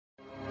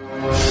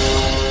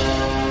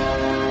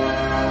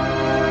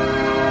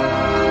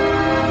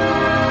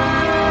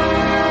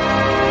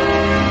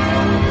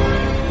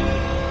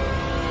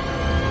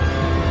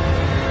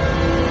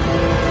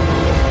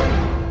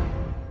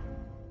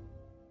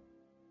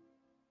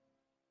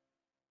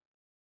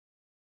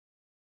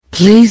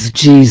Please,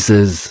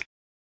 Jesus,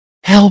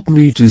 help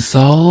me to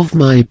solve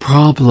my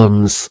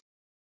problems.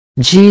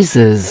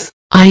 Jesus,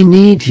 I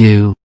need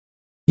you.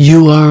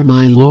 You are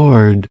my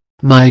Lord,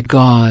 my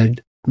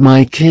God,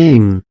 my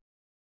King.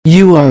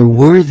 You are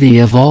worthy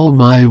of all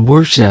my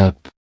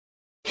worship.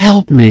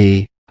 Help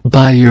me,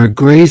 by your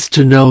grace,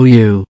 to know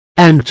you,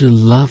 and to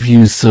love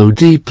you so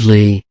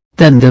deeply,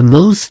 that the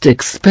most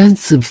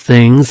expensive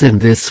things in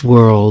this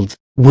world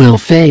will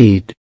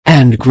fade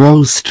and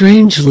grow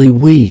strangely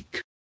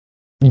weak.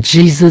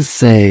 Jesus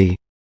say,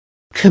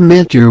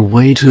 commit your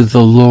way to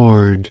the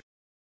Lord.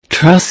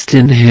 Trust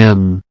in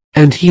Him,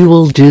 and He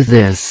will do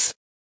this.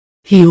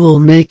 He will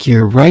make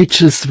your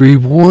righteous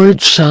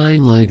reward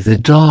shine like the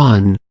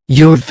dawn,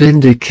 your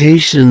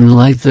vindication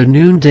like the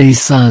noonday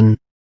sun.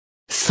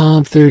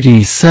 Psalm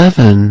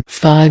 37,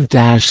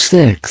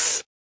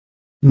 5-6.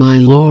 My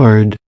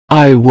Lord,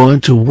 I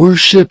want to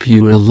worship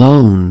you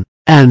alone,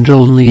 and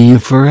only you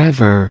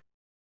forever.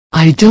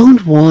 I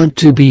don't want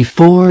to be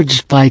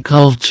forged by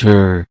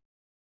culture.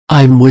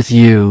 I'm with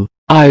you,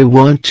 I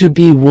want to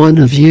be one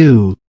of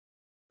you.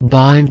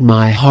 Bind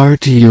my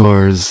heart to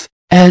yours,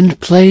 and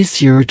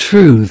place your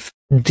truth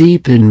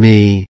deep in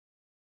me.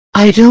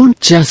 I don't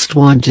just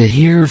want to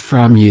hear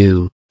from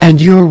you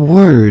and your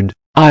word,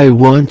 I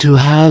want to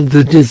have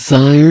the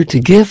desire to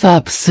give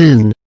up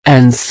sin,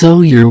 and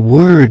so your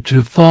word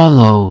to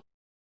follow.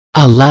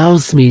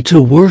 Allows me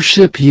to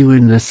worship you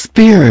in the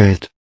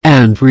Spirit,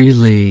 and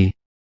really.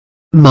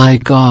 My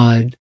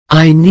God,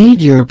 I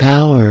need your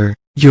power,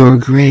 your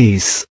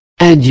grace,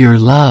 and your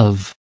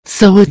love,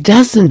 so it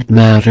doesn't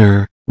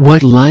matter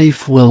what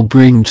life will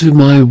bring to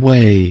my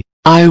way.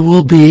 I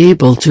will be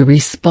able to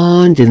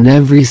respond in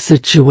every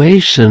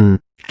situation,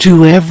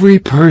 to every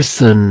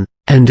person,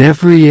 and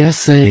every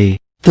essay,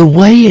 the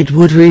way it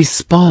would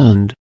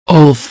respond,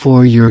 all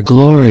for your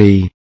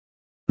glory.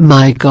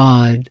 My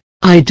God,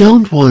 I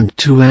don't want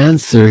to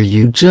answer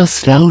you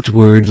just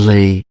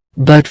outwardly,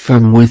 but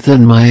from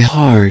within my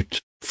heart,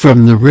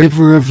 from the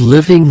river of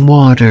living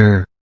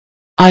water.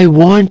 I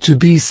want to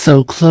be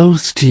so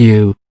close to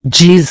you,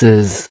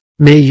 Jesus.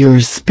 May your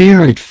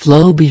Spirit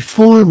flow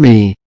before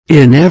me,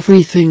 in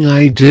everything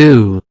I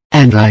do,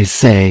 and I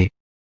say.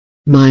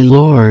 My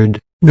Lord,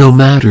 no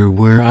matter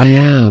where I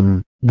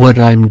am, what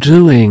I'm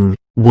doing,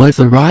 what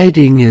the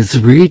writing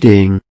is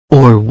reading,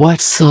 or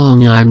what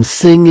song I'm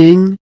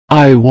singing,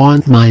 I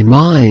want my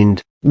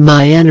mind,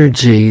 my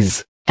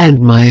energies, and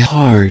my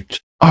heart,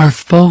 are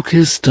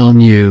focused on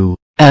you,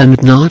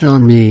 and not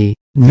on me,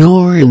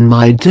 nor in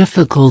my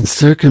difficult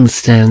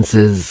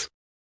circumstances.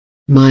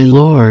 My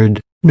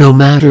Lord, no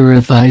matter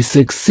if I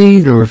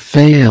succeed or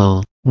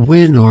fail,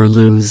 win or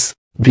lose,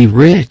 be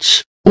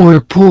rich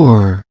or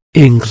poor,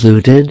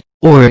 included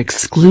or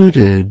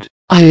excluded,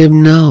 I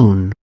am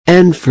known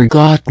and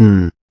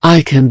forgotten.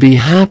 I can be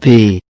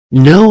happy,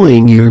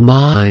 knowing you're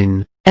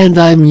mine, and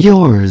I'm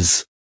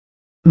yours.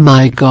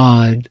 My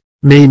God,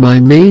 may my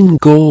main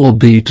goal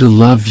be to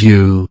love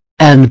you,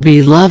 and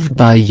be loved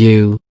by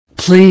you.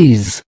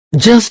 Please,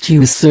 just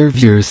you serve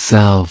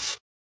yourself.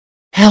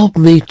 Help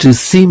me to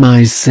see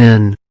my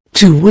sin,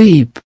 to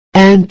weep,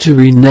 and to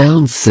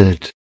renounce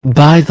it.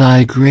 By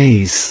thy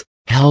grace,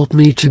 help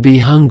me to be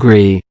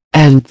hungry,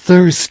 and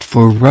thirst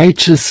for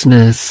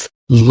righteousness,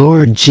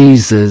 Lord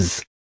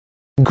Jesus.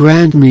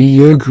 Grant me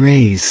your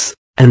grace,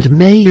 and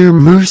may your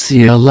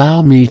mercy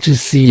allow me to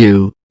see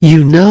you.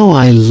 You know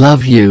I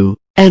love you,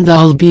 and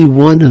I'll be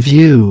one of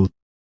you.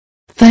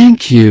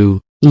 Thank you,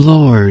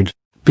 Lord,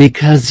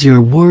 because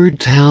your word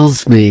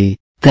tells me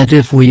that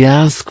if we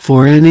ask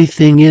for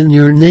anything in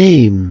your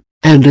name,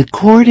 and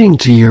according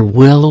to your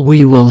will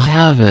we will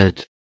have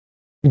it.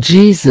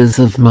 Jesus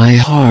of my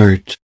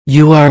heart,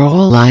 you are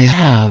all I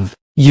have,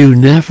 you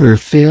never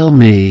fail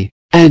me,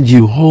 and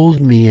you hold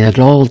me at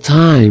all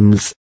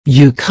times,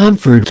 you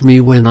comfort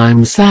me when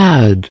I'm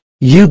sad,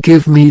 you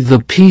give me the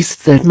peace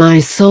that my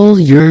soul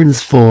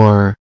yearns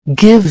for,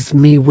 gives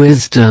me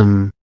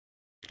wisdom.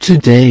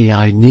 Today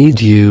I need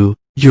you,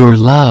 your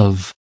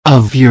love,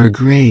 of your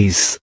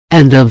grace,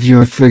 and of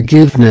your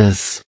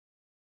forgiveness.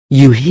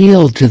 You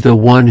heal to the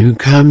one who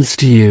comes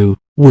to you,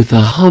 with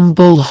a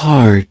humble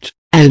heart,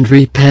 and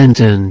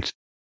repentant.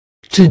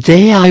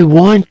 Today I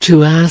want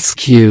to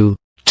ask you,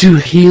 to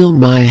heal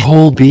my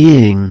whole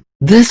being.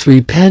 This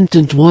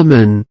repentant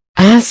woman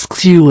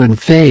asks you in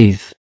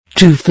faith,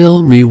 to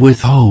fill me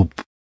with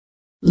hope.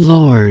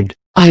 Lord,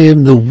 I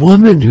am the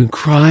woman who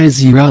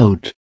cries you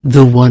out,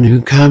 the one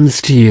who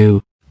comes to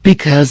you,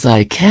 because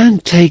I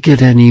can't take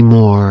it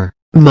anymore.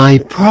 My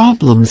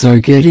problems are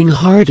getting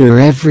harder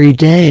every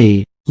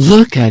day.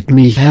 Look at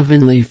me,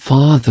 Heavenly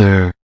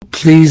Father.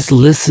 Please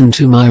listen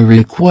to my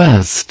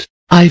request.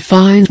 I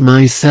find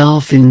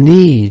myself in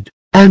need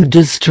and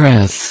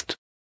distressed.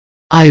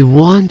 I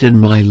want in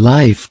my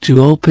life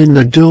to open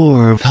the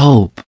door of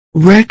hope,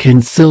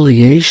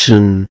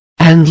 reconciliation,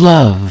 and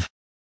love.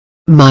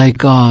 My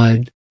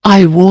God,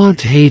 I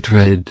want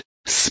hatred,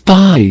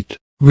 spite,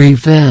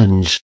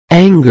 revenge,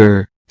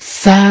 anger,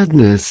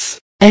 sadness,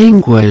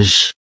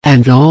 anguish,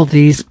 and all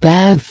these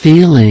bad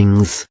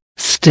feelings,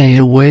 stay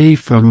away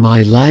from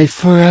my life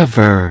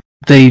forever.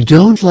 They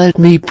don't let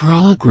me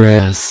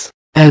progress,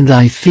 and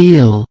I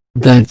feel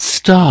that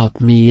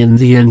stop me in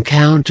the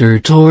encounter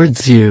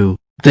towards you.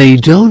 They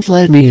don't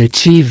let me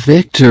achieve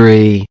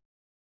victory.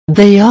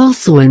 They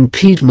also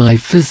impede my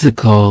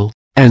physical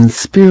and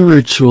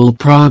spiritual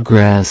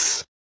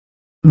progress.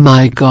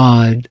 My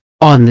God,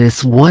 on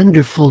this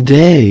wonderful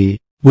day,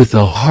 with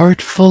a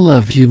heart full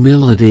of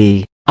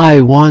humility,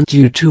 I want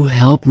you to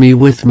help me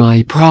with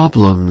my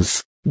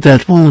problems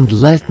that won't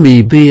let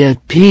me be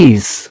at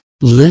peace.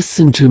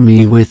 Listen to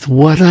me with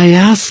what I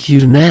ask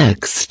you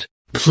next,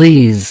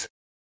 please.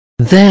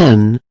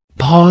 Then,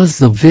 pause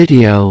the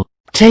video,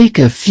 take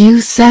a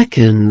few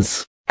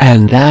seconds,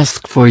 and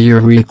ask for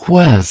your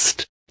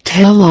request.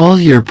 Tell all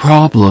your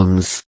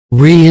problems.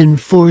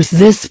 Reinforce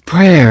this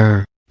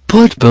prayer.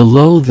 Put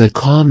below the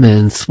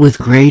comments with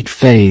great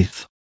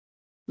faith.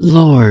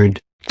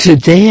 Lord,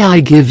 today I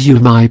give you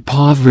my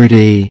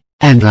poverty,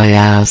 and I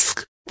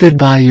ask that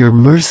by your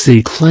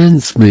mercy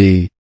cleanse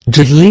me.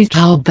 Delete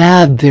how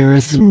bad there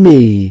is in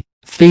me.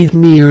 Feed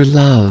me your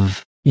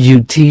love.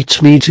 You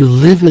teach me to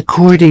live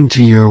according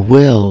to your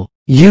will.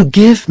 You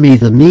give me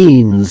the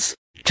means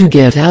to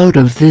get out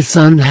of this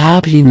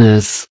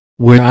unhappiness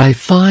where I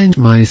find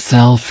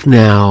myself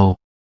now.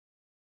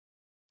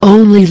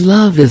 Only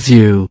love is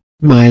you,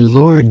 my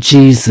Lord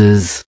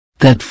Jesus,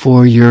 that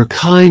for your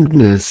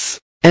kindness,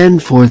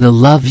 and for the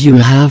love you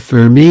have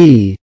for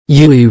me,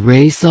 you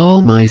erase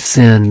all my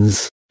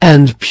sins,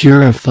 and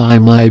purify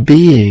my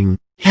being.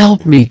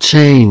 Help me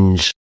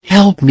change,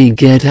 help me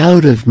get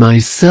out of my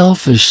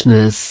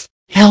selfishness,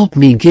 help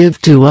me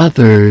give to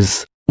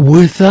others,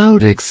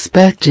 without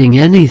expecting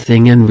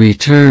anything in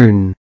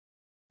return.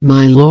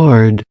 My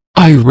Lord,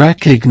 I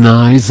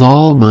recognize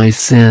all my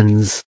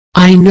sins.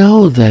 I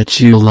know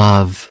that you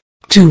love,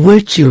 to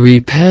which you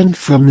repent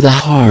from the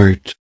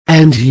heart,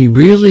 and He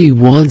really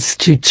wants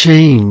to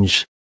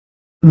change.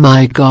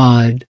 My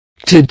God,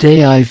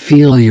 today I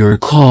feel your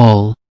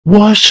call.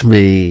 Wash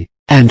me,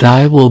 and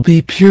I will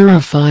be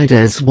purified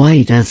as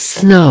white as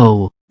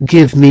snow.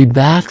 Give me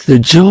back the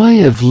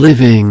joy of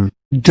living.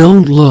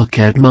 Don't look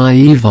at my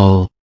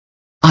evil.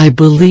 I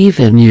believe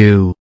in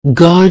you,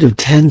 God of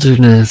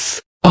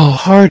tenderness, a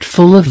heart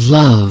full of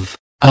love,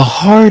 a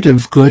heart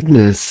of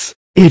goodness.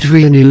 It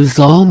renews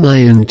all my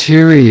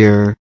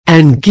interior,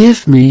 and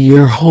give me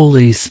your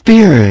Holy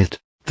Spirit,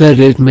 that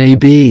it may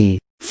be,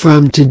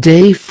 from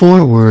today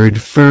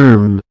forward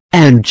firm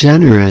and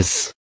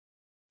generous.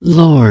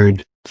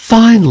 Lord,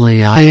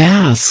 finally I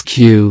ask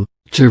you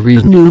to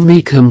renew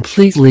me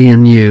completely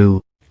in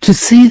you, to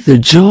see the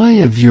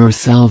joy of your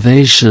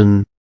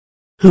salvation.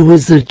 Who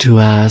is it to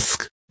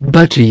ask,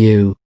 but to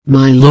you,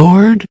 my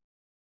Lord?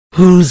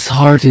 Whose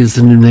heart is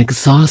an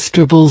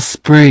inexhaustible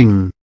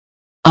spring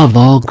of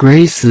all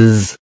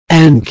graces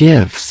and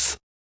gifts.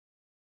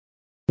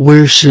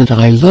 Where should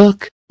I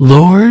look,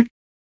 Lord?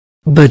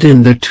 But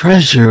in the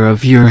treasure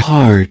of your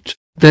heart,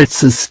 that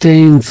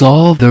sustains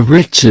all the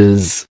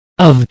riches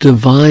of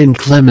divine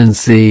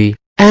clemency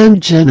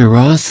and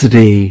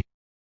generosity.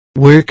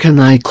 Where can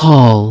I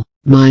call,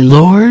 my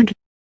Lord?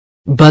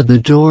 But the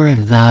door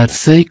of that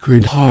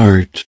sacred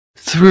heart,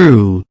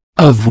 through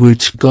of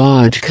which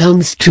God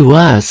comes to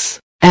us,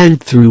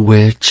 and through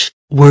which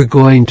we're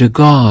going to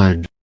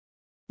God.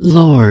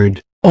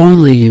 Lord,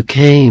 only you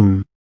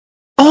came.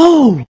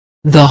 Oh,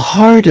 the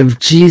heart of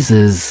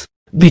Jesus,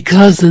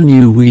 because in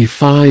you we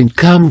find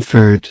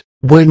comfort,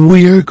 when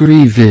we are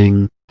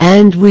grieving,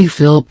 and we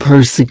feel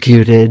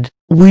persecuted,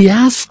 we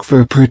ask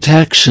for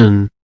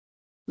protection.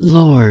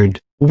 Lord,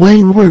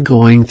 when we're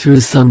going through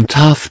some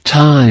tough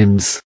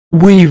times,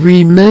 we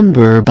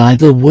remember by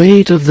the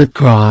weight of the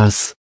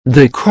cross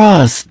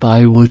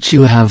by which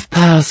you have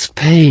passed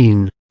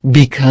pain,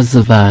 because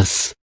of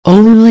us.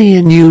 Only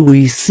in you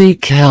we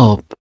seek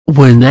help,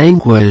 when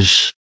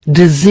anguish,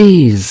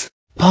 disease,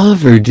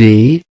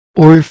 poverty,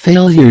 or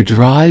failure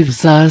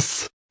drives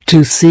us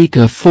to seek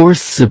a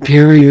force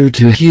superior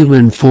to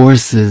human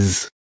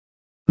forces.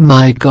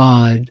 My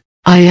God,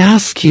 I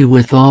ask you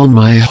with all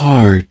my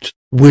heart,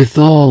 with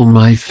all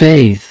my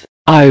faith,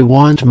 I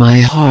want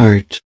my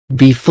heart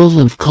be full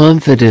of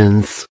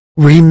confidence,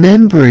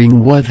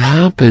 remembering what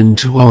happened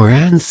to our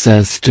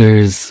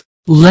ancestors,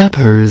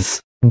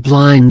 lepers,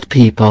 blind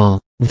people,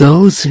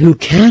 those who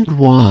can't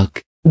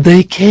walk.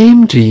 They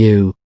came to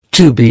you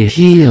to be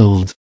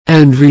healed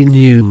and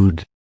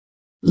renewed.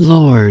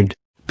 Lord,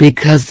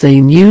 because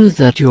they knew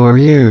that your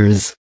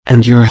ears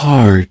and your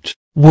heart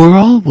were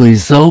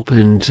always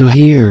open to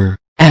hear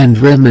and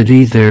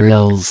remedy their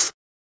ills.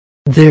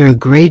 Their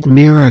great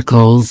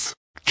miracles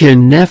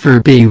can never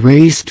be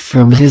erased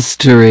from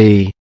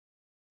history.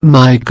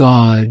 My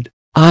God,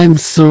 I'm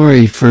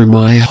sorry for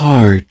my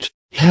heart.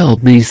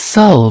 Help me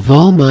solve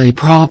all my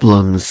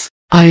problems.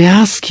 I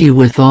ask you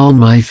with all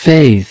my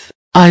faith.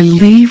 I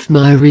leave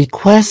my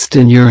request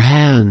in your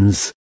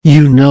hands.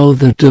 You know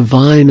the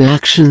divine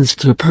actions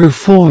to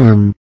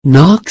perform.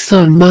 Knocks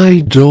on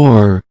my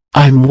door.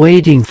 I'm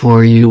waiting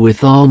for you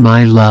with all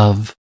my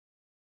love.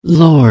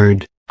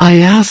 Lord,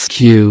 I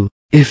ask you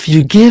if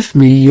you give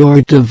me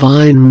your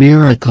divine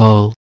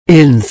miracle,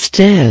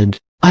 instead,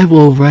 I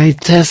will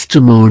write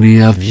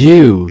testimony of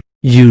you.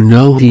 You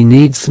know he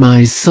needs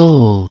my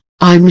soul.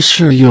 I'm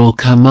sure you'll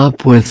come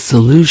up with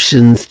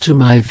solutions to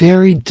my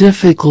very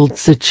difficult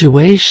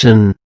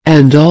situation,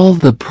 and all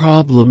the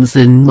problems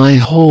in my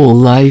whole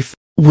life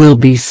will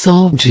be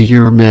solved to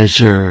your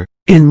measure,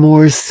 in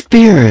more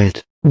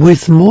spirit,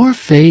 with more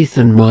faith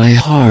in my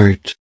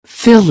heart,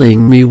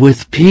 filling me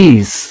with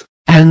peace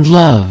and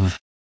love.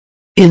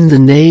 In the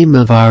name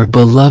of our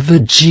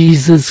beloved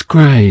Jesus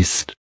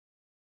Christ.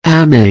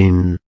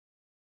 Amen.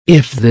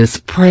 If this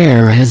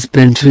prayer has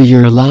been to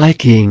your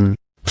liking,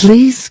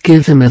 please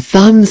give him a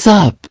thumbs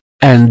up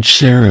and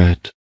share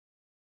it.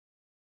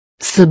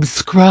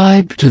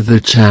 Subscribe to the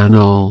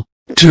channel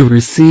to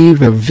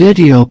receive a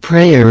video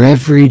prayer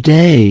every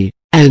day,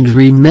 and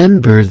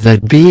remember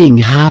that being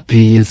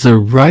happy is a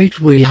right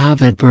we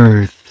have at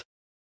birth.